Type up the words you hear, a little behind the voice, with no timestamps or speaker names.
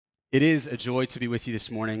It is a joy to be with you this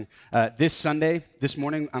morning. This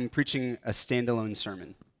morning, I'm preaching a standalone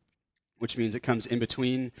sermon, which means it comes in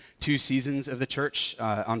between two seasons of the church.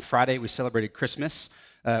 On Friday, we celebrated Christmas,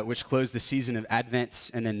 which closed the season of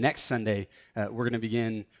Advent. And then next Sunday, we're going to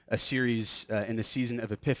begin a series in the season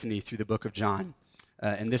of Epiphany through the book of John.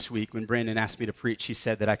 And this week, when Brandon asked me to preach, he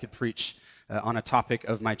said that I could preach on a topic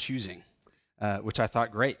of my choosing, which I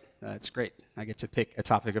thought, great. It's great. I get to pick a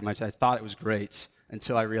topic of my choosing. I thought it was great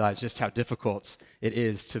until I realized just how difficult it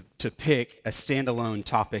is to pick a standalone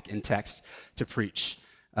topic in text to preach.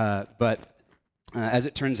 But as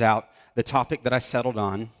it turns out, the topic that I settled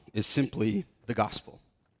on is simply the gospel.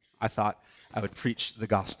 I thought I would preach the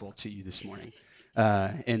gospel to you this morning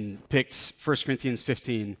and picked 1 Corinthians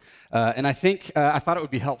 15. And I thought it would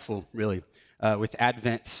be helpful, really, with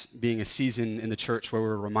Advent being a season in the church where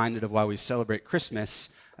we're reminded of why we celebrate Christmas,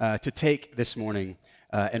 to take this morning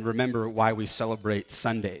and remember why we celebrate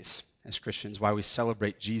Sundays as Christians, why we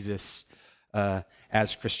celebrate Jesus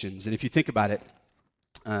as Christians. And if you think about it,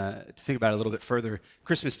 a little bit further,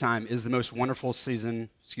 Christmas time is the most wonderful the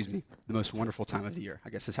most wonderful time of the year, I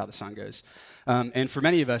guess is how the song goes. And for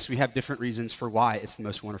many of us, we have different reasons for why it's the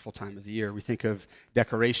most wonderful time of the year. We think of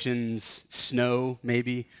decorations, snow,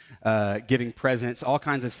 maybe, giving presents, all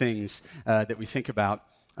kinds of things that we think about.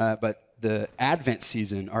 But the Advent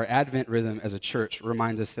season, our Advent rhythm as a church,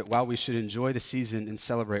 reminds us that while we should enjoy the season and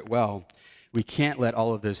celebrate well, we can't let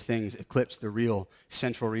all of those things eclipse the real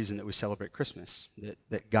central reason that we celebrate Christmas,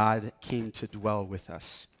 that God came to dwell with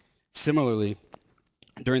us. Similarly,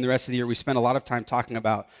 during the rest of the year, we spend a lot of time talking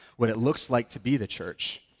about what it looks like to be the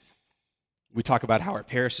church. We talk about how our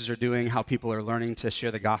parishes are doing, how people are learning to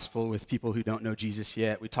share the gospel with people who don't know Jesus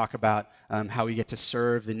yet. We talk about how we get to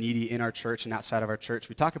serve the needy in our church and outside of our church.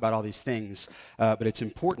 We talk about all these things, but it's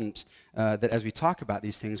important that as we talk about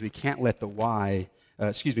these things, we can't let the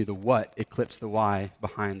what eclipse the why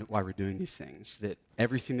behind why we're doing these things. That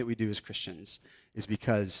everything that we do as Christians is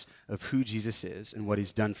because of who Jesus is and what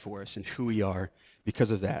he's done for us and who we are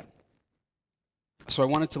because of that. So I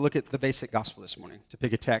wanted to look at the basic gospel this morning, to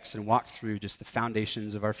pick a text and walk through just the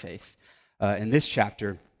foundations of our faith. In this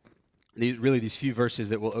chapter, these few verses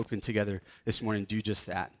that we'll open together this morning do just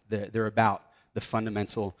that. They're about the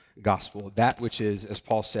fundamental gospel, that which is, as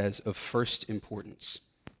Paul says, of first importance,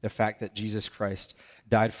 the fact that Jesus Christ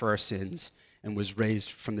died for our sins and was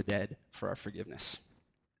raised from the dead for our forgiveness.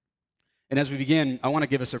 And as we begin, I want to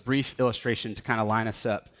give us a brief illustration to kind of line us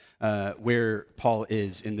up where Paul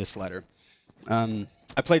is in this letter.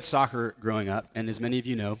 I played soccer growing up, and as many of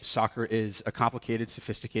you know, soccer is a complicated,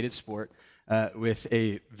 sophisticated sport with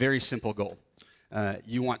a very simple goal.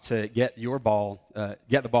 You want to get the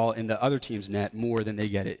ball in the other team's net more than they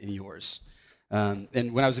get it in yours.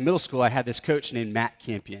 And when I was in middle school, I had this coach named Matt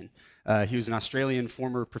Campion. He was an Australian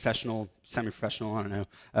former professional, semi-professional, I don't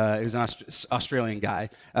know. He was an Australian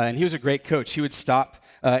guy, and he was a great coach. He would stop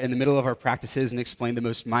in the middle of our practices and explain the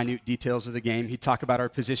most minute details of the game. He'd talk about our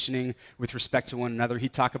positioning with respect to one another.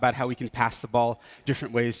 He'd talk about how we can pass the ball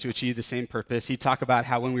different ways to achieve the same purpose. He'd talk about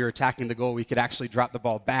how when we were attacking the goal, we could actually drop the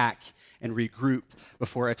ball back and regroup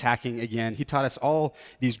before attacking again. He taught us all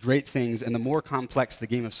these great things, and the more complex the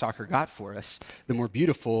game of soccer got for us, the more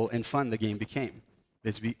beautiful and fun the game became.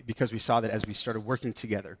 It's because we saw that as we started working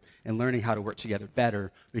together and learning how to work together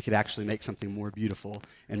better, we could actually make something more beautiful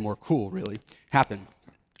and more cool, really, happen.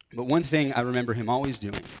 But one thing I remember him always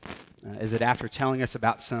doing is that after telling us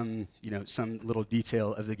about some little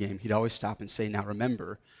detail of the game, he'd always stop and say, "Now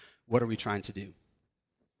remember, what are we trying to do?"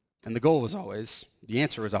 And the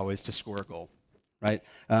answer was always to score a goal, right?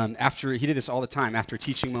 He did this all the time. After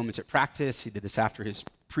teaching moments at practice, he did this after his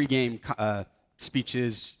pregame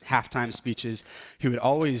speeches, halftime speeches. He would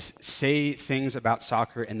always say things about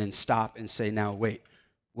soccer and then stop and say, "Now wait,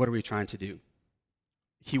 what are we trying to do?"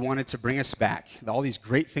 He wanted to bring us back, all these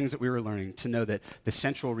great things that we were learning, to know that the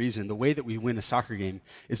central reason, the way that we win a soccer game,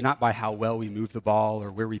 is not by how well we move the ball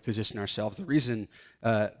or where we position ourselves. The reason,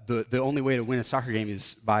 the only way to win a soccer game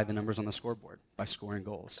is by the numbers on the scoreboard, by scoring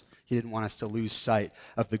goals. He didn't want us to lose sight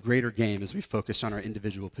of the greater game as we focused on our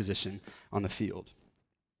individual position on the field.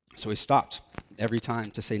 So he stopped every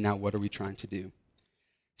time to say, "Now what are we trying to do?"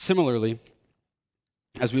 Similarly,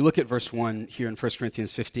 as we look at verse 1 here in 1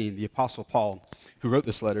 Corinthians 15, the Apostle Paul, who wrote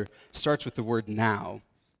this letter, starts with the word "now"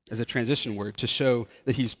 as a transition word to show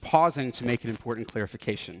that he's pausing to make an important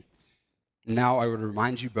clarification. "Now I would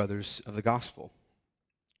remind you, brothers, of the gospel."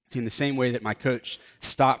 In the same way that my coach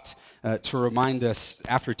stopped to remind us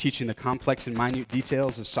after teaching the complex and minute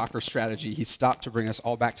details of soccer strategy, he stopped to bring us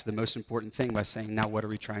all back to the most important thing by saying, "Now what are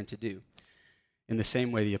we trying to do?" in the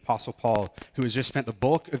same way the Apostle Paul, who has just spent the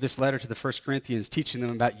bulk of this letter to the First Corinthians teaching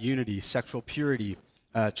them about unity, sexual purity,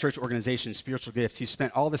 church organization, spiritual gifts. He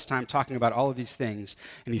spent all this time talking about all of these things,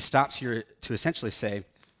 and he stops here to essentially say,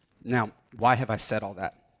 now, why have I said all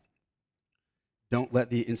that? Don't let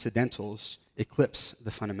the incidentals eclipse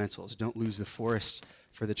the fundamentals. Don't lose the forest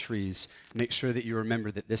for the trees. Make sure that you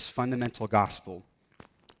remember that this fundamental gospel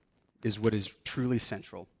is what is truly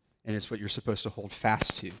central, and it's what you're supposed to hold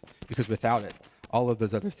fast to, because without it, all of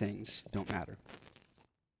those other things don't matter.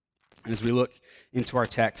 And as we look into our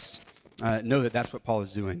text, know that that's what Paul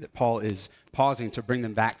is doing, that Paul is pausing to bring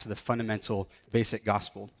them back to the fundamental, basic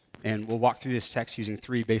gospel. And we'll walk through this text using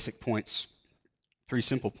three basic points, three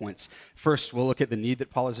simple points. First, we'll look at the need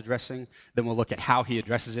that Paul is addressing. Then we'll look at how he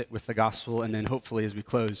addresses it with the gospel. And then hopefully as we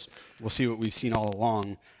close, we'll see what we've seen all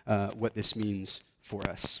along, what this means for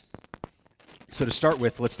us. So to start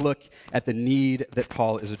with, let's look at the need that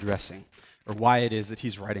Paul is addressing, or why it is that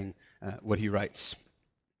he's writing what he writes.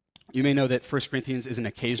 You may know that 1 Corinthians is an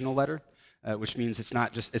occasional letter, which means it's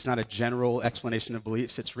not a general explanation of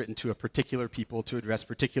beliefs. It's written to a particular people to address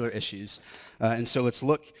particular issues. And so let's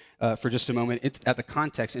look for just a moment at the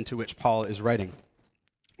context into which Paul is writing.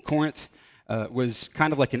 Corinth was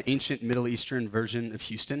kind of like an ancient Middle Eastern version of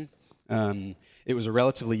Houston. It was a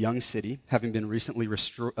relatively young city, having been recently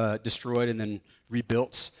destroyed and then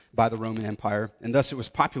rebuilt by the Roman Empire. And thus it was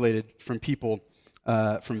populated from people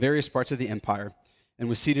from various parts of the empire, and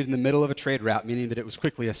was seated in the middle of a trade route, meaning that it was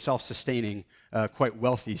quickly a self-sustaining, quite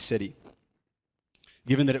wealthy city.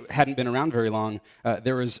 Given that it hadn't been around very long,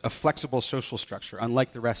 there was a flexible social structure,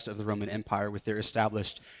 unlike the rest of the Roman Empire with their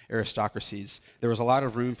established aristocracies. There was a lot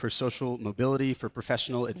of room for social mobility, for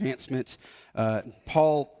professional advancement.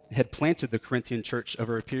 Paul had planted the Corinthian church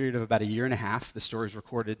over a period of about a year and a half. The story is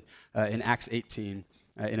recorded in Acts 18.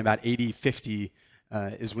 In about AD 50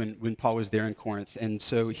 is when Paul was there in Corinth. And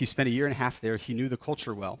so he spent a year and a half there. He knew the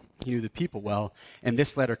culture well. He knew the people well. And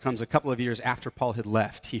this letter comes a couple of years after Paul had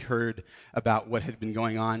left. He heard about what had been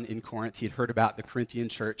going on in Corinth. He had heard about the Corinthian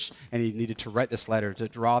church, and he needed to write this letter to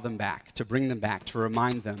draw them back, to bring them back, to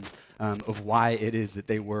remind them of why it is that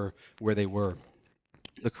they were where they were.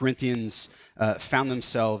 The Corinthians found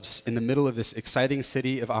themselves in the middle of this exciting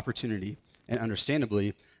city of opportunity, and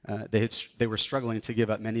understandably, they were struggling to give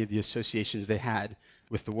up many of the associations they had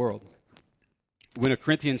with the world. When a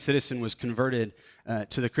Corinthian citizen was converted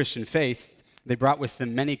to the Christian faith, they brought with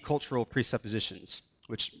them many cultural presuppositions,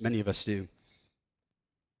 which many of us do.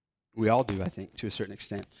 We all do, I think, to a certain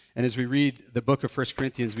extent. And as we read the book of 1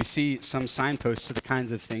 Corinthians, we see some signposts to the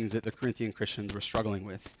kinds of things that the Corinthian Christians were struggling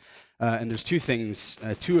with. And there's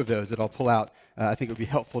two of those that I'll pull out. I think it would be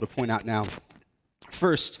helpful to point out now.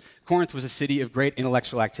 First, Corinth was a city of great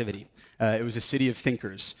intellectual activity. It was a city of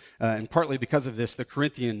thinkers. And partly because of this, the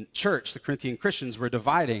Corinthian church, the Corinthian Christians, were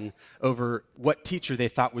dividing over what teacher they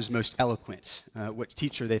thought was most eloquent, what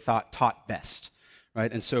teacher they thought taught best.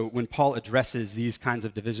 Right? And so when Paul addresses these kinds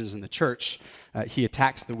of divisions in the church, he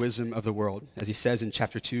attacks the wisdom of the world. As he says in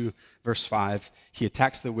chapter 2, verse 5, he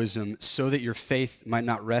attacks the wisdom so that your faith might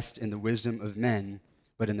not rest in the wisdom of men,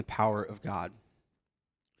 but in the power of God.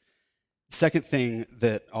 Second thing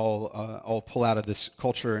that I'll pull out of this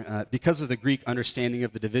culture, because of the Greek understanding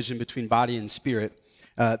of the division between body and spirit,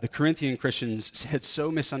 the Corinthian Christians had so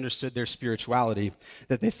misunderstood their spirituality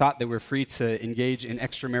that they thought they were free to engage in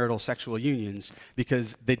extramarital sexual unions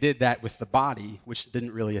because they did that with the body, which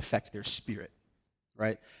didn't really affect their spirit,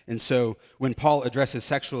 right? And so when Paul addresses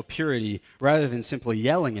sexual purity, rather than simply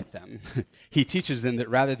yelling at them, he teaches them that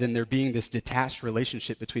rather than there being this detached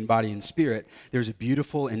relationship between body and spirit, there's a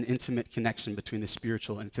beautiful and intimate connection between the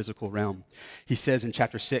spiritual and physical realm. He says in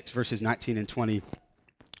chapter 6, verses 19 and 20,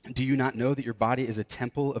 "Do you not know that your body is a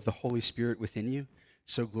temple of the Holy Spirit within you?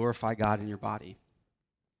 So glorify God in your body."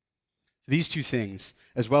 These two things,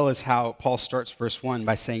 as well as how Paul starts verse 1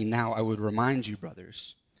 by saying, "Now I would remind you,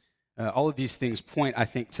 brothers," all of these things point, I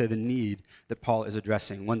think, to the need that Paul is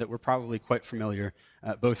addressing, one that we're probably quite familiar,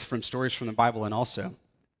 both from stories from the Bible and also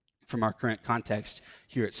from our current context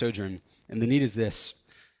here at Sojourn. And the need is this.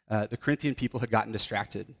 The Corinthian people had gotten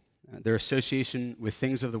distracted. Their association with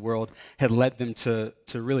things of the world had led them to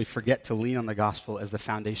really forget to lean on the gospel as the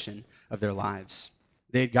foundation of their lives.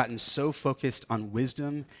 They had gotten so focused on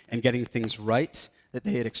wisdom and getting things right that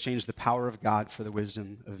they had exchanged the power of God for the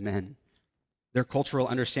wisdom of men. Their cultural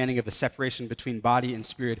understanding of the separation between body and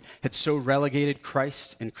spirit had so relegated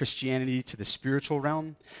Christ and Christianity to the spiritual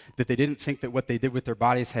realm that they didn't think that what they did with their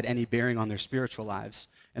bodies had any bearing on their spiritual lives,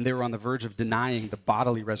 and they were on the verge of denying the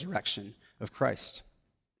bodily resurrection of Christ.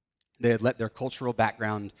 They had let their cultural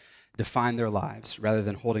background define their lives rather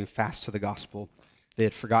than holding fast to the gospel They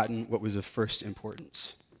had forgotten what was of first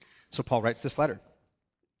importance. So Paul writes this letter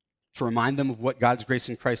to remind them of what God's grace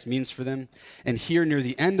in Christ means for them. And here, near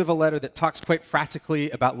the end of a letter that talks quite practically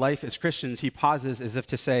about life as Christians, he pauses as if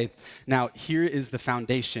to say, now, here is the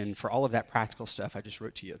foundation for all of that practical stuff I just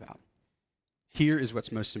wrote to you about. Here is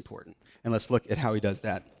what's most important. And let's look at how he does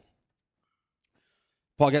that.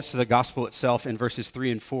 Paul gets to the gospel itself in verses 3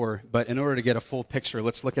 and 4, but in order to get a full picture,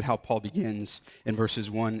 let's look at how Paul begins in verses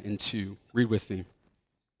 1 and 2. Read with me.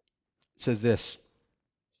 It says this,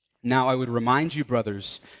 now I would remind you,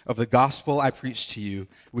 brothers, of the gospel I preached to you,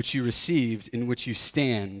 which you received, in which you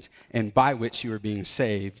stand, and by which you are being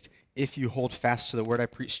saved, if you hold fast to the word I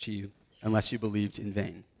preached to you, unless you believed in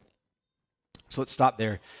vain. So let's stop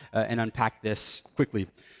there and unpack this quickly.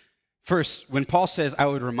 First, when Paul says, I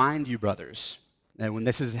would remind you, brothers, when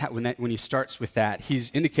he starts with that,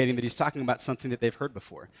 he's indicating that he's talking about something that they've heard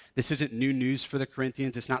before. This isn't new news for the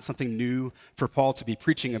Corinthians. It's not something new for Paul to be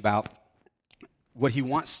preaching about. What he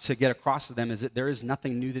wants to get across to them is that there is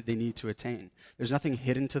nothing new that they need to attain. There's nothing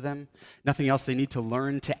hidden to them, nothing else they need to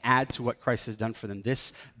learn to add to what Christ has done for them.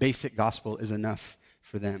 This basic gospel is enough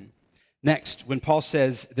for them. Next, when Paul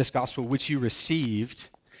says this gospel which you received,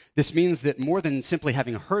 this means that more than simply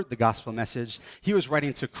having heard the gospel message, he was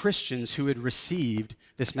writing to Christians who had received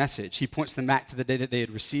this message. He points them back to the day that they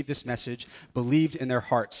had received this message, believed in their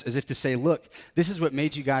hearts, as if to say, look, this is what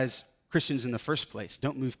made you guys Christians in the first place.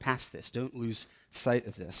 Don't move past this. Don't lose sight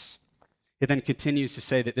of this. He then continues to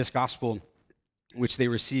say that this gospel which they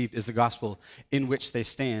received is the gospel in which they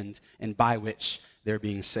stand and by which they're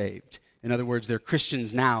being saved. In other words, they're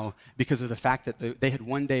Christians now because of the fact that they had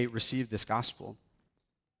one day received this gospel,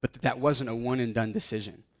 but that wasn't a one-and-done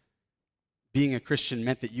decision. Being a Christian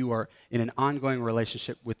meant that you are in an ongoing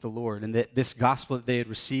relationship with the Lord, and that this gospel that they had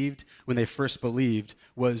received when they first believed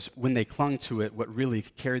was, when they clung to it, what really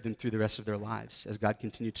carried them through the rest of their lives as God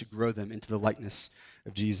continued to grow them into the likeness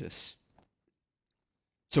of Jesus.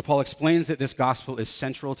 So Paul explains that this gospel is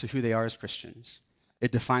central to who they are as Christians.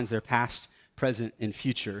 It defines their past, present, and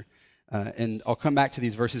future. And I'll come back to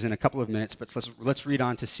these verses in a couple of minutes, but let's read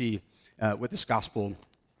on to see what this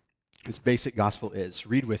basic gospel is.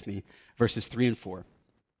 Read with me verses 3 and 4.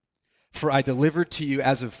 For I delivered to you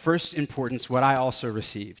as of first importance what I also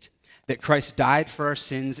received, that Christ died for our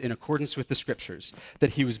sins in accordance with the Scriptures,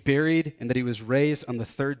 that he was buried, and that he was raised on the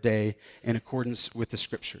third day in accordance with the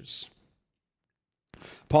Scriptures.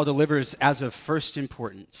 Paul delivers as of first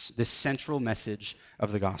importance this central message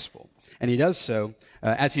of the gospel. And he does so,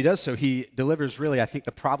 he delivers really, I think,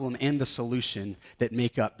 the problem and the solution that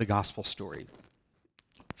make up the gospel story.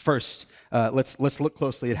 First, let's look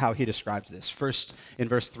closely at how he describes this. First, in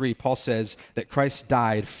verse 3, Paul says that Christ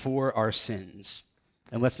died for our sins.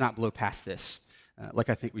 And let's not blow past this, like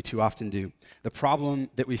I think we too often do. The problem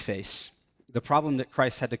that we face, the problem that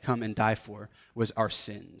Christ had to come and die for, was our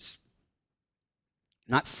sins.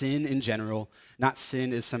 Not sin in general, not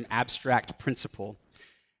sin as some abstract principle.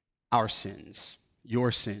 Our sins,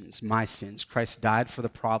 your sins, my sins. Christ died for the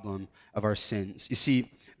problem of our sins. You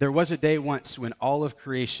see, there was a day once when all of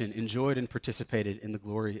creation enjoyed and participated in the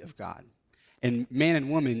glory of God. And man and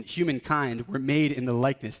woman, humankind, were made in the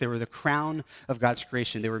likeness. They were the crown of God's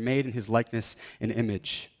creation. They were made in his likeness and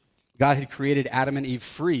image. God had created Adam and Eve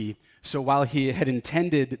free, so while he had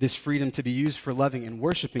intended this freedom to be used for loving and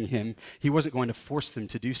worshiping him, he wasn't going to force them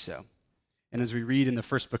to do so. And as we read in the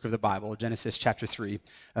first book of the Bible, Genesis chapter 3,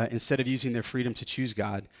 instead of using their freedom to choose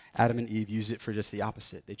God, Adam and Eve used it for just the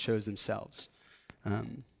opposite. They chose themselves.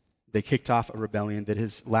 They kicked off a rebellion that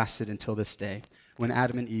has lasted until this day. When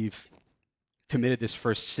Adam and Eve committed this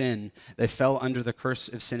first sin, they fell under the curse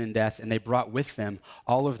of sin and death, and they brought with them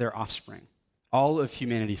all of their offspring. All of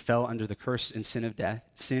humanity fell under the curse and sin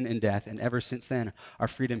and death, and ever since then, our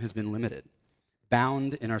freedom has been limited,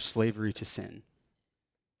 bound in our slavery to sin.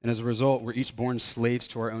 And as a result, we're each born slaves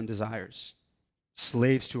to our own desires,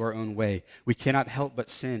 slaves to our own way. We cannot help but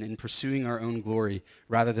sin in pursuing our own glory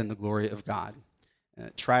rather than the glory of God.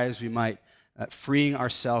 Try as we might, freeing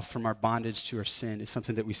ourselves from our bondage to our sin is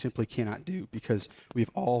something that we simply cannot do because we've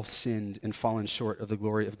all sinned and fallen short of the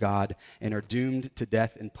glory of God and are doomed to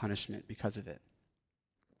death and punishment because of it.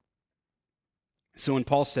 So when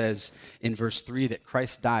Paul says in verse 3 that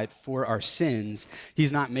Christ died for our sins,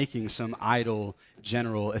 he's not making some idle,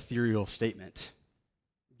 general, ethereal statement.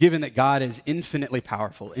 Given that God is infinitely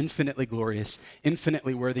powerful, infinitely glorious,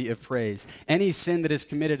 infinitely worthy of praise, any sin that is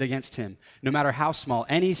committed against him, no matter how small,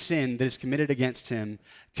 any sin that is committed against him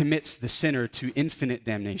commits the sinner to infinite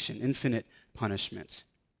damnation, infinite punishment.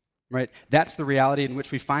 right? That's the reality in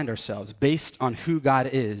which we find ourselves, based on who God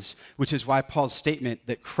is, which is why Paul's statement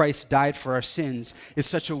that Christ died for our sins is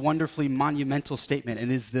such a wonderfully monumental statement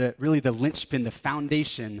and is really the linchpin, the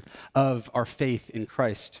foundation of our faith in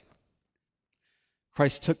Christ.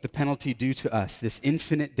 Christ took the penalty due to us, this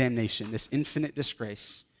infinite damnation, this infinite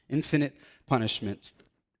disgrace, infinite punishment,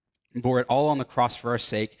 and bore it all on the cross for our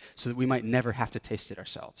sake so that we might never have to taste it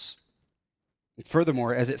ourselves. And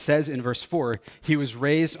furthermore, as it says in verse 4, he was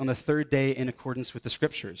raised on the third day in accordance with the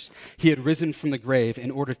Scriptures. He had risen from the grave in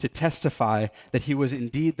order to testify that he was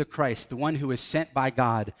indeed the Christ, the one who was sent by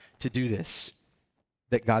God to do this,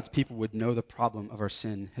 that God's people would know the problem of our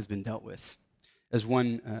sin has been dealt with. As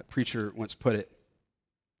one preacher once put it,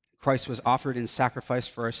 Christ was offered in sacrifice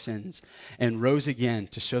for our sins and rose again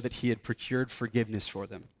to show that he had procured forgiveness for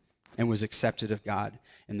them and was accepted of God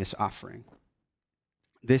in this offering.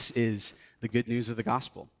 This is the good news of the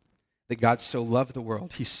gospel, that God so loved the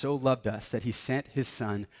world, he so loved us that he sent his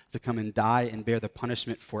son to come and die and bear the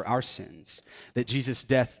punishment for our sins, that Jesus'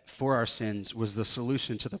 death for our sins was the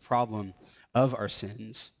solution to the problem of our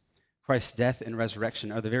sins. Christ's death and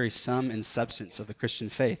resurrection are the very sum and substance of the Christian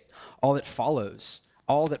faith. All that follows,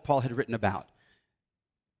 all that Paul had written about,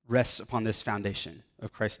 rests upon this foundation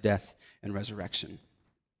of Christ's death and resurrection.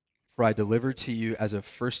 For I delivered to you as of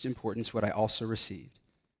first importance what I also received,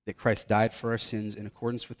 that Christ died for our sins in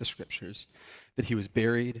accordance with the Scriptures, that he was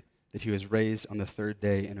buried, that he was raised on the third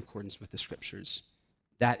day in accordance with the Scriptures.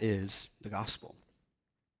 That is the gospel.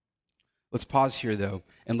 Let's pause here, though,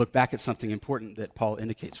 and look back at something important that Paul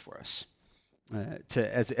indicates for us.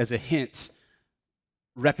 As a hint,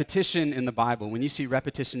 repetition in the Bible, when you see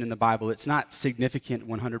repetition in the Bible, it's not significant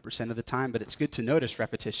 100% of the time, but it's good to notice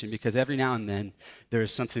repetition because every now and then there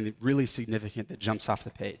is something really significant that jumps off the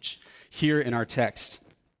page. Here in our text,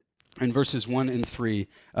 in verses 1 and 3,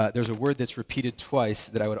 there's a word that's repeated twice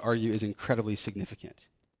that I would argue is incredibly significant.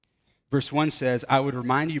 Verse 1 says, I would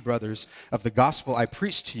remind you, brothers, of the gospel I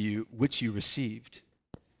preached to you, which you received.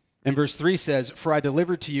 And verse 3 says, for I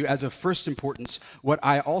delivered to you as of first importance what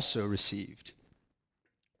I also received.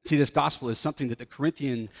 See, this gospel is something that the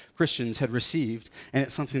Corinthian Christians had received, and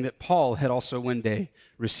it's something that Paul had also one day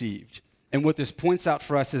received. And what this points out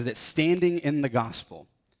for us is that standing in the gospel,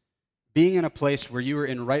 being in a place where you are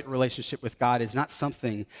in right relationship with God is not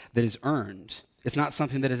something that is earned. It's not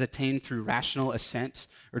something that is attained through rational assent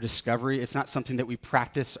or discovery. It's not something that we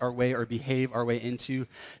practice our way or behave our way into.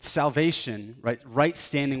 Salvation, right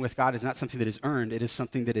standing with God is not something that is earned. It is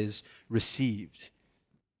something that is received.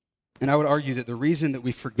 And I would argue that the reason that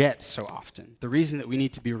we forget so often, the reason that we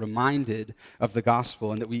need to be reminded of the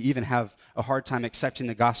gospel and that we even have a hard time accepting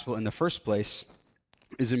the gospel in the first place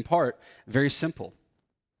is in part very simple.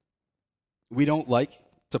 We don't like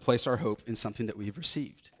to place our hope in something that we've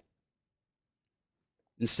received.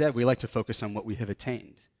 Instead, we like to focus on what we have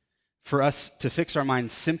attained. For us to fix our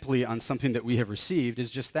minds simply on something that we have received is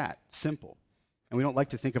just that, simple. And we don't like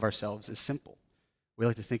to think of ourselves as simple. We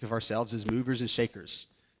like to think of ourselves as movers and shakers,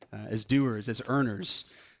 as doers, as earners.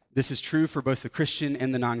 This is true for both the Christian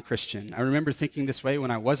and the non-Christian. I remember thinking this way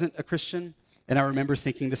when I wasn't a Christian, and I remember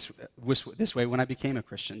thinking this way when I became a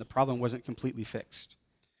Christian. The problem wasn't completely fixed.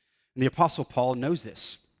 And the Apostle Paul knows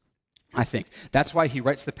this, I think. That's why he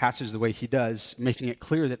writes the passage the way he does, making it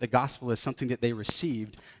clear that the gospel is something that they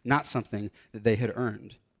received, not something that they had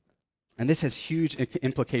earned. And this has huge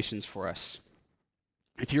implications for us.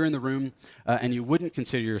 If you're in the room and you wouldn't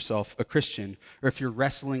consider yourself a Christian, or if you're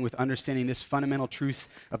wrestling with understanding this fundamental truth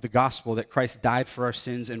of the gospel that Christ died for our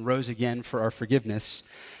sins and rose again for our forgiveness,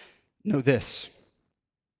 know this.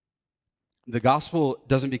 The gospel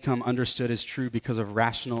doesn't become understood as true because of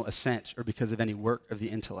rational assent or because of any work of the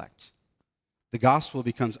intellect. The gospel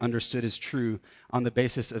becomes understood as true on the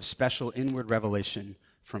basis of special inward revelation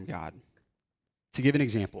from God. To give an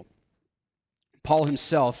example, Paul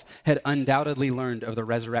himself had undoubtedly learned of the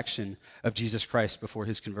resurrection of Jesus Christ before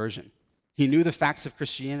his conversion. He knew the facts of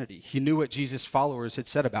Christianity. He knew what Jesus' followers had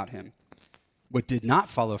said about him. What did not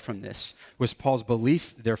follow from this was Paul's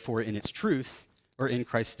belief, therefore, in its truth or in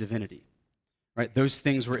Christ's divinity. Right? Those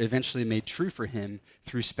things were eventually made true for him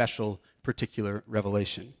through special, particular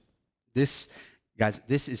revelation. This, guys,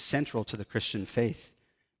 this is central to the Christian faith.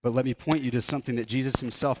 But let me point you to something that Jesus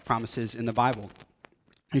himself promises in the Bible.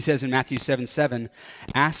 He says in Matthew 7:7,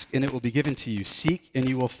 ask and it will be given to you. Seek and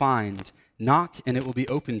you will find. Knock and it will be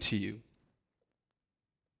opened to you.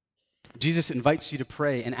 Jesus invites you to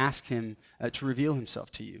pray and ask him to reveal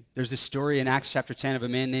himself to you. There's this story in Acts chapter 10 of a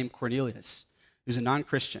man named Cornelius, who's a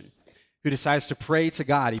non-Christian, who decides to pray to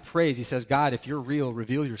God. He prays, he says, God, if you're real,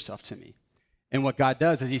 reveal yourself to me. And what God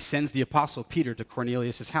does is he sends the apostle Peter to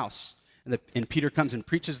Cornelius' house. And Peter comes and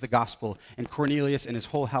preaches the gospel, and Cornelius and his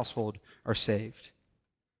whole household are saved.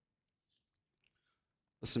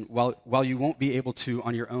 Listen, while you won't be able to,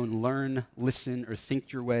 on your own, learn, listen, or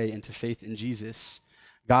think your way into faith in Jesus,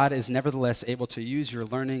 God is nevertheless able to use your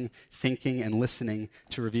learning, thinking, and listening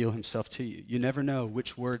to reveal himself to you. You never know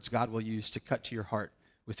which words God will use to cut to your heart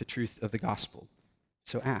with the truth of the gospel.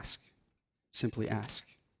 So ask. Simply ask.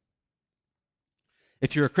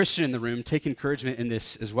 If you're a Christian in the room, take encouragement in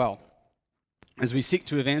this as well. As we seek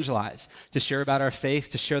to evangelize, to share about our faith,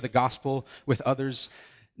 to share the gospel with others,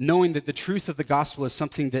 knowing that the truth of the gospel is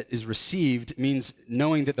something that is received means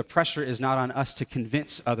knowing that the pressure is not on us to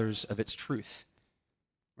convince others of its truth.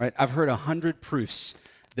 Right? I've heard 100 proofs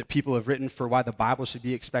that people have written for why the Bible should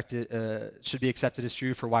be accepted as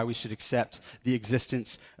true, for why we should accept the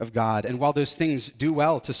existence of God. And while those things do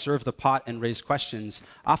well to serve the pot and raise questions,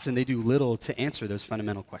 often they do little to answer those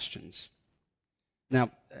fundamental questions. Now,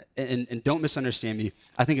 and don't misunderstand me,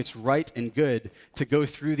 I think it's right and good to go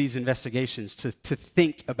through these investigations, to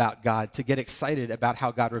think about God, to get excited about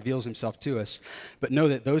how God reveals himself to us. But know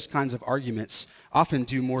that those kinds of arguments often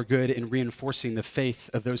do more good in reinforcing the faith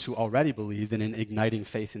of those who already believe than in igniting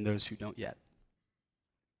faith in those who don't yet.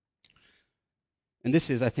 And this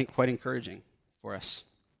is, I think, quite encouraging for us.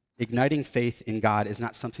 Igniting faith in God is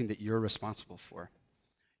not something that you're responsible for.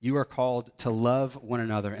 You are called to love one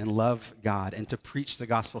another and love God and to preach the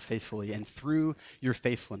gospel faithfully. And through your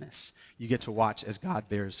faithfulness, you get to watch as God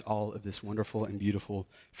bears all of this wonderful and beautiful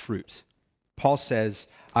fruit. Paul says,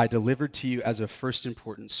 I delivered to you as of first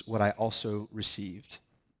importance what I also received.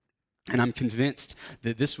 And I'm convinced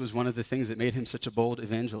that this was one of the things that made him such a bold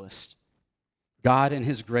evangelist. God in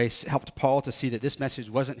his grace helped Paul to see that this message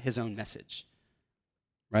wasn't his own message.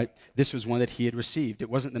 Right? This was one that he had received. It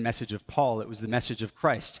wasn't the message of Paul, it was the message of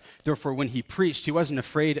Christ. Therefore, when he preached, he wasn't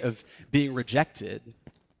afraid of being rejected.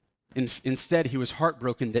 Instead, he was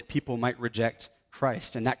heartbroken that people might reject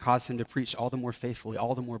Christ, and that caused him to preach all the more faithfully,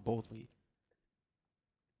 all the more boldly.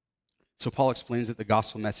 So Paul explains that the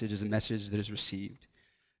gospel message is a message that is received.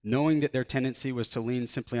 Knowing that their tendency was to lean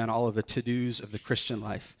simply on all of the to-dos of the Christian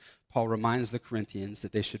life, Paul reminds the Corinthians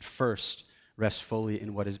that they should first rest fully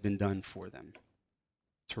in what has been done for them.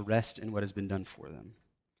 To rest in what has been done for them.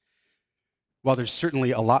 While there's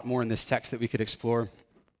certainly a lot more in this text that we could explore,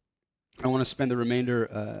 I want to spend the remainder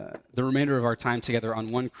of our time together on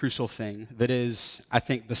one crucial thing that is, I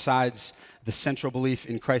think, besides the central belief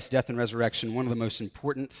in Christ's death and resurrection, one of the most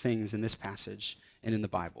important things in this passage and in the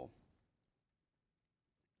Bible.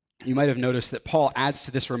 You might have noticed that Paul adds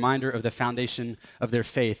to this reminder of the foundation of their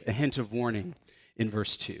faith a hint of warning in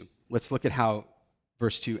verse 2. Let's look at how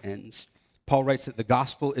verse 2 ends. Paul writes that the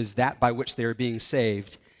gospel is that by which they are being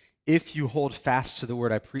saved if you hold fast to the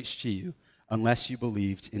word I preached to you, unless you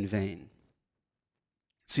believed in vain.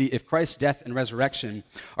 See, if Christ's death and resurrection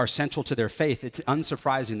are central to their faith, it's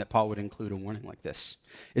unsurprising that Paul would include a warning like this.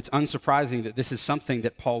 It's unsurprising that this is something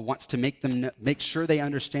that Paul wants to make sure they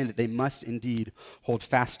understand that they must indeed hold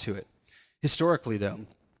fast to it. Historically, though,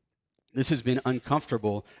 this has been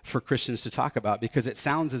uncomfortable for Christians to talk about because it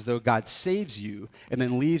sounds as though God saves you and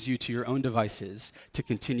then leaves you to your own devices to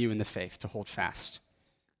continue in the faith, to hold fast.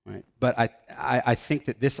 Right? But I think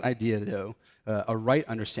that this idea, though, a right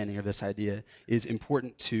understanding of this idea is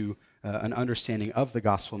important to an understanding of the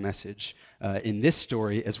gospel message in this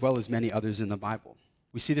story as well as many others in the Bible.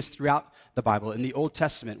 We see this throughout the Bible. In the Old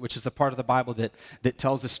Testament, which is the part of the Bible that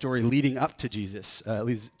tells the story leading up to Jesus,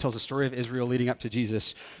 tells the story of Israel leading up to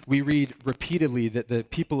Jesus, we read repeatedly that the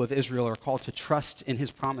people of Israel are called to trust in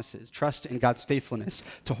his promises, trust in God's faithfulness,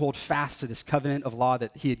 to hold fast to this covenant of law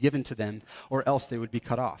that he had given to them, or else they would be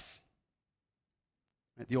cut off.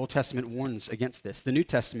 The Old Testament warns against this. The New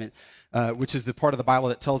Testament, which is the part of the Bible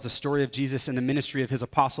that tells the story of Jesus and the ministry of his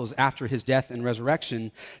apostles after his death and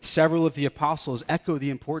resurrection, several of the apostles echo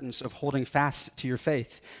the importance of holding fast to your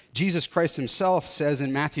faith. Jesus Christ himself says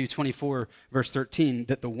in Matthew 24, verse 13,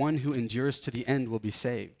 that the one who endures to the end will be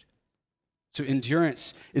saved. So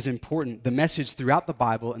endurance is important. The message throughout the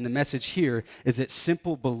Bible and the message here is that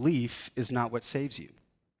simple belief is not what saves you.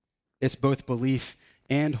 It's both belief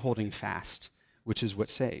and holding fast, which is what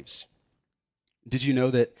saves. Did you know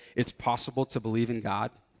that it's possible to believe in God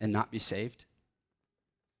and not be saved?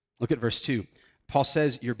 Look at verse 2. Paul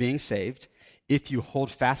says you're being saved if you hold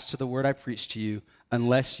fast to the word I preached to you,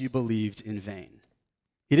 unless you believed in vain.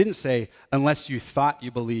 He didn't say unless you thought you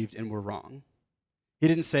believed and were wrong. He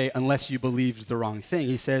didn't say unless you believed the wrong thing.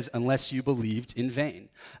 He says unless you believed in vain,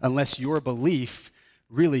 unless your belief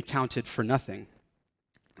really counted for nothing.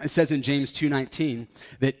 It says in James 2:19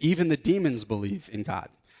 that even the demons believe in God.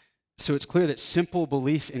 So it's clear that simple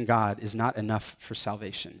belief in God is not enough for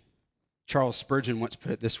salvation. Charles Spurgeon once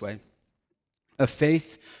put it this way: a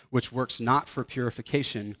faith which works not for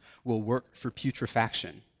purification will work for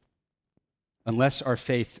putrefaction. Unless our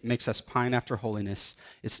faith makes us pine after holiness,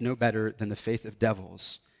 it's no better than the faith of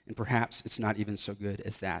devils, and perhaps it's not even so good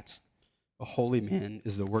as that. A holy man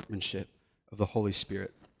is the workmanship of the Holy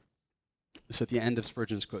Spirit. So at the end of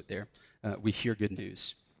Spurgeon's quote there, we hear good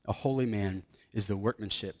news. A holy man is the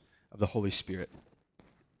workmanship of the Holy Spirit.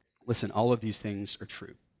 Listen, all of these things are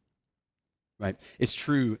true, right? It's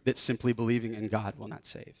true that simply believing in God will not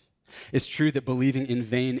save. It's true that believing in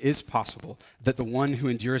vain is possible, that the one who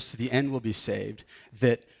endures to the end will be saved,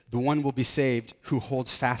 that the one will be saved who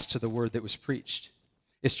holds fast to the word that was preached.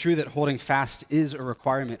 It's true that holding fast is a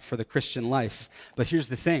requirement for the Christian life, but here's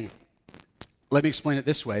the thing. Let me explain it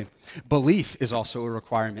this way. Belief is also a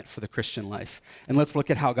requirement for the Christian life. And let's look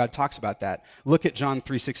at how God talks about that. Look at John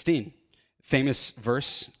 3:16. Famous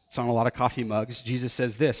verse. It's on a lot of coffee mugs. Jesus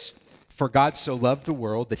says this: "For God so loved the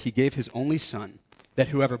world that he gave his only son, that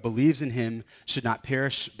whoever believes in him should not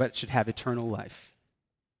perish, but should have eternal life."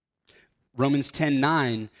 Romans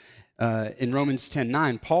 10:9, in Romans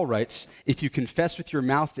 10:9, Paul writes, "If you confess with your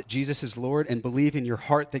mouth that Jesus is Lord and believe in your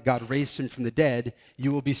heart that God raised him from the dead,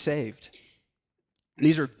 you will be saved." And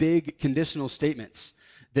these are big conditional statements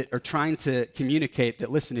that are trying to communicate that,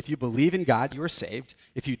 listen, if you believe in God, you are saved.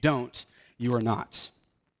 If you don't, you are not.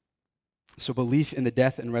 So belief in the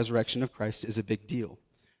death and resurrection of Christ is a big deal.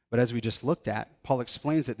 But as we just looked at, Paul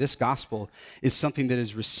explains that this gospel is something that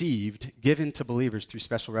is received, given to believers through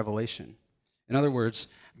special revelation. In other words,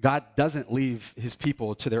 God doesn't leave his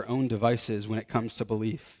people to their own devices when it comes to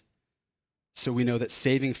belief. So we know that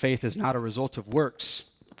saving faith is not a result of works,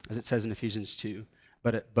 as it says in Ephesians 2,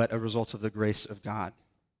 but a result of the grace of God.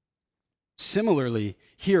 Similarly,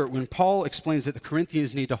 here, when Paul explains that the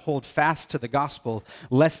Corinthians need to hold fast to the gospel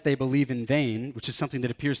lest they believe in vain, which is something that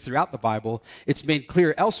appears throughout the Bible, it's made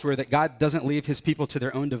clear elsewhere that God doesn't leave his people to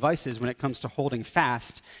their own devices when it comes to holding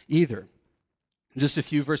fast either. Just a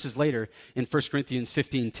few verses later, in 1 Corinthians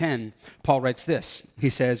 15:10, Paul writes this. He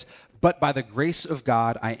says, "But by the grace of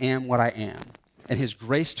God I am what I am, and his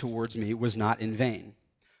grace towards me was not in vain.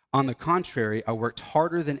 On the contrary, I worked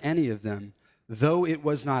harder than any of them, though it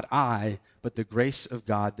was not I, but the grace of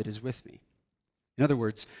God that is with me." In other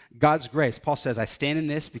words, God's grace, Paul says, I stand in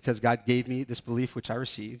this because God gave me this belief which I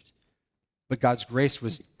received, but God's grace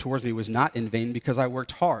towards me was not in vain because I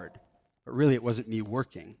worked hard. But really, it wasn't me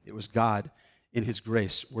working. It was God in his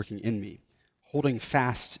grace working in me. Holding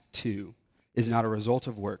fast to is not a result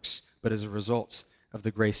of works, but is a result of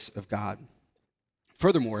the grace of God.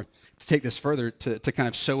 Furthermore, to take this further, to kind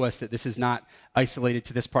of show us that this is not isolated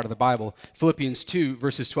to this part of the Bible, Philippians 2,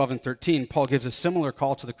 verses 12 and 13, Paul gives a similar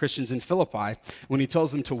call to the Christians in Philippi when he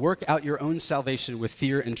tells them to work out your own salvation with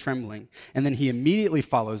fear and trembling. And then he immediately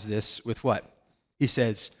follows this with what? He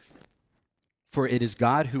says, "For it is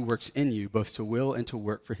God who works in you both to will and to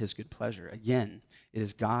work for his good pleasure." Again, it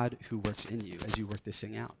is God who works in you as you work this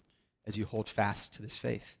thing out, as you hold fast to this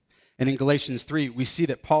faith. And in Galatians 3, we see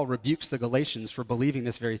that Paul rebukes the Galatians for believing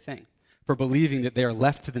this very thing, for believing that they are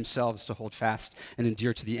left to themselves to hold fast and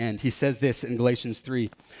endure to the end. He says this in Galatians 3,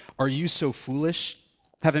 "Are you so foolish?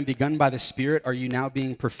 Having begun by the Spirit, are you now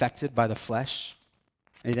being perfected by the flesh?"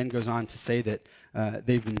 And he then goes on to say that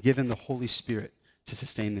they've been given the Holy Spirit to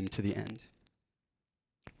sustain them to the end.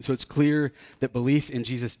 So it's clear that belief in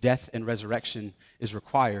Jesus' death and resurrection is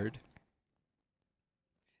required.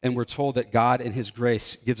 And we're told that God in his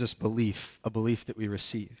grace gives us belief, a belief that we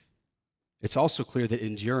receive. It's also clear that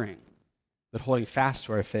enduring, that holding fast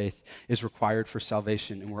to our faith is required for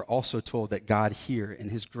salvation. And we're also told that God here in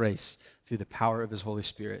his grace, through the power of his Holy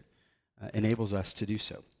Spirit, enables us to do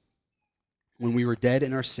so. When we were dead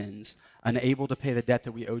in our sins, unable to pay the debt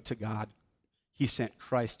that we owed to God, he sent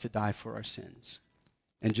Christ to die for our sins.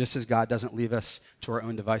 And just as God doesn't leave us to our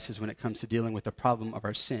own devices when it comes to dealing with the problem of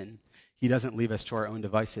our sin, he doesn't leave us to our own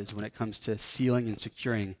devices when it comes to sealing and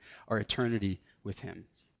securing our eternity with him.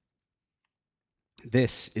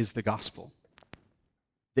 This is the gospel.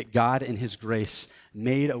 That God in his grace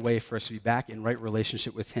made a way for us to be back in right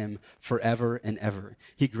relationship with him forever and ever.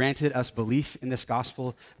 He granted us belief in this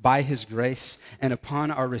gospel by his grace, and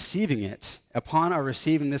upon our receiving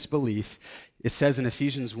this belief, it says in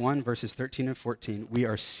Ephesians 1, verses 13 and 14, we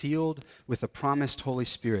are sealed with the promised Holy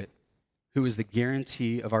Spirit, who is the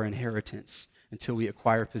guarantee of our inheritance until we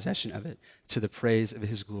acquire possession of it, to the praise of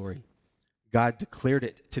his glory. God declared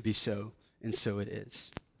it to be so, and so it is.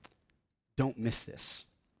 Don't miss this.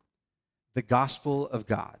 The gospel of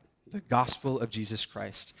God, the gospel of Jesus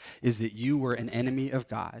Christ, is that you were an enemy of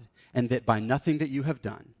God, and that by nothing that you have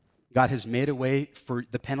done, God has made a way for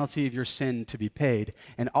the penalty of your sin to be paid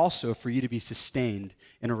and also for you to be sustained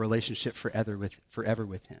in a relationship forever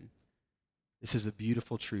with him. This is the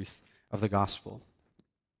beautiful truth of the gospel.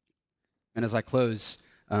 And as I close,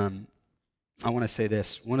 I want to say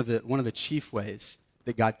this. One of the chief ways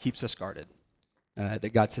that God keeps us guarded,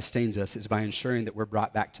 that God sustains us, is by ensuring that we're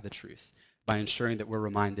brought back to the truth, by ensuring that we're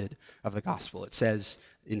reminded of the gospel. It says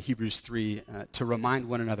in Hebrews 3, to remind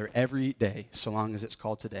one another every day, so long as it's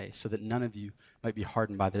called today, so that none of you might be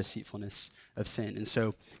hardened by the deceitfulness of sin. And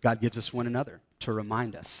so God gives us one another to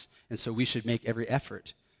remind us. And so we should make every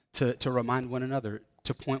effort to remind one another,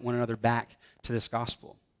 to point one another back to this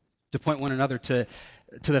gospel, to point one another to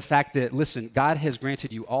the fact that, listen, God has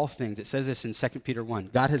granted you all things. It says this in 2 Peter 1.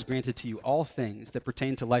 God has granted to you all things that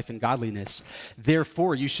pertain to life and godliness.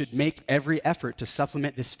 Therefore, you should make every effort to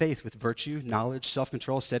supplement this faith with virtue, knowledge,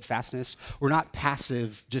 self-control, steadfastness. We're not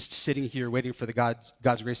passive, just sitting here waiting for God's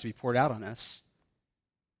grace to be poured out on us.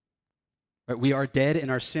 Right? We are dead in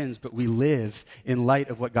our sins, but we live in light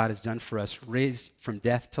of what God has done for us, raised from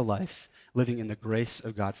death to life, living in the grace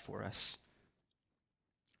of God for us.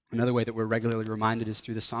 Another way that we're regularly reminded is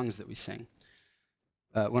through the songs that we sing.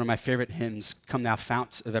 One of my favorite hymns, Come Thou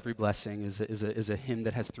Fount of Every Blessing, is a hymn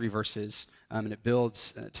that has 3 verses, and it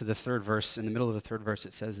builds to the third verse. In the middle of the third verse,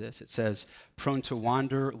 it says this. It says, prone to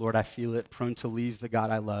wander, Lord, I feel it, prone to leave the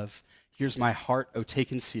God I love. Here's my heart, oh,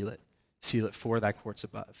 take and seal it for thy courts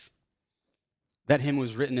above. That hymn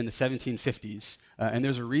was written in the 1750s, and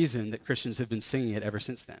there's a reason that Christians have been singing it ever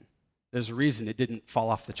since then. There's a reason it didn't fall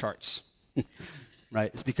off the charts. Right?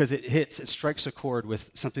 It's because it strikes a chord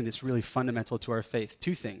with something that's really fundamental to our faith.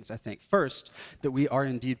 2 things, I think. First, that we are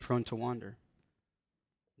indeed prone to wander.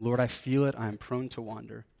 Lord, I feel it, I am prone to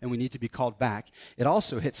wander, and we need to be called back. It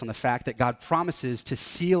also hits on the fact that God promises to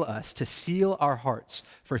seal us, to seal our hearts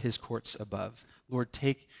for his courts above. Lord,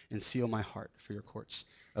 take and seal my heart for your courts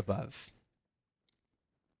above.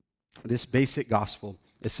 This basic gospel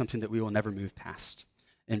is something that we will never move past.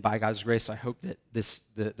 And by God's grace, I hope that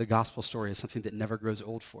the gospel story is something that never grows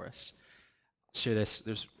old for us. I'll share this.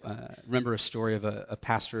 Remember a story of a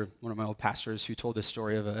pastor, one of my old pastors, who told this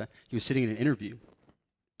story of he was sitting in an interview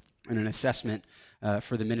and an assessment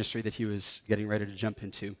for the ministry that he was getting ready to jump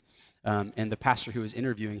into. And the pastor who was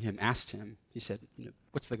interviewing him asked him, he said,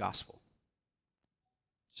 what's the gospel?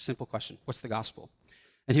 Simple question. What's the gospel?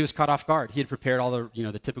 And he was caught off guard. He had prepared all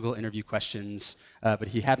the typical interview questions, but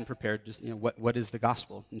he hadn't prepared just what is the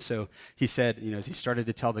gospel. And so he said, as he started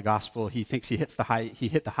to tell the gospel, he thinks he hit the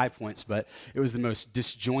high points, but it was the most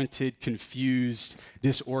disjointed, confused,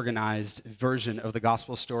 disorganized version of the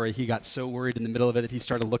gospel story. He got so worried in the middle of it that he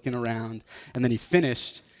started looking around, and then he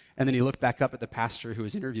finished, and then he looked back up at the pastor who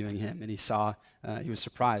was interviewing him, and he was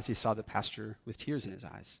surprised. He saw the pastor with tears in his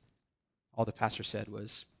eyes. All the pastor said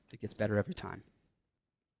was, "It gets better every time."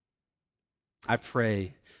 I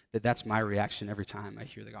pray that that's my reaction every time I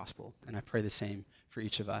hear the gospel, and I pray the same for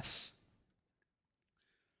each of us.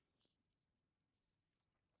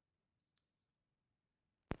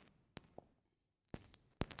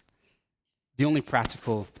 The only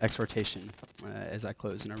practical exhortation, as I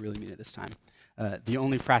close, and I really mean it this time, the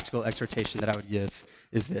only practical exhortation that I would give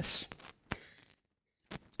is this.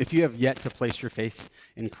 If you have yet to place your faith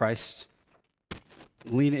in Christ,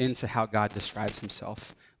 lean into how God describes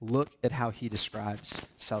himself. Look at how he describes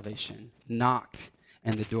salvation. Knock,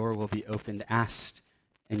 and the door will be opened. Ask,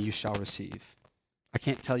 and you shall receive. I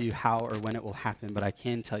can't tell you how or when it will happen, but I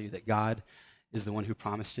can tell you that God is the one who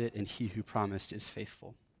promised it, and he who promised is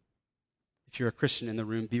faithful. If you're a Christian in the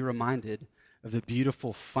room, be reminded of the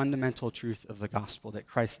beautiful fundamental truth of the gospel, that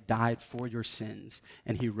Christ died for your sins,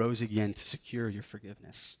 and he rose again to secure your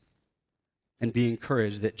forgiveness. And be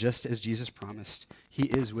encouraged that just as Jesus promised, he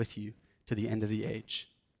is with you to the end of the age.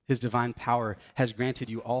 His divine power has granted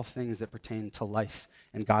you all things that pertain to life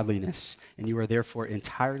and godliness, and you are therefore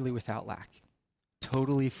entirely without lack,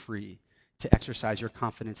 totally free to exercise your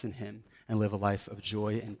confidence in him and live a life of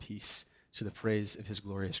joy and peace to the praise of his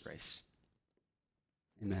glorious grace.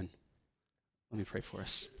 Amen. Let me pray for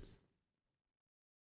us.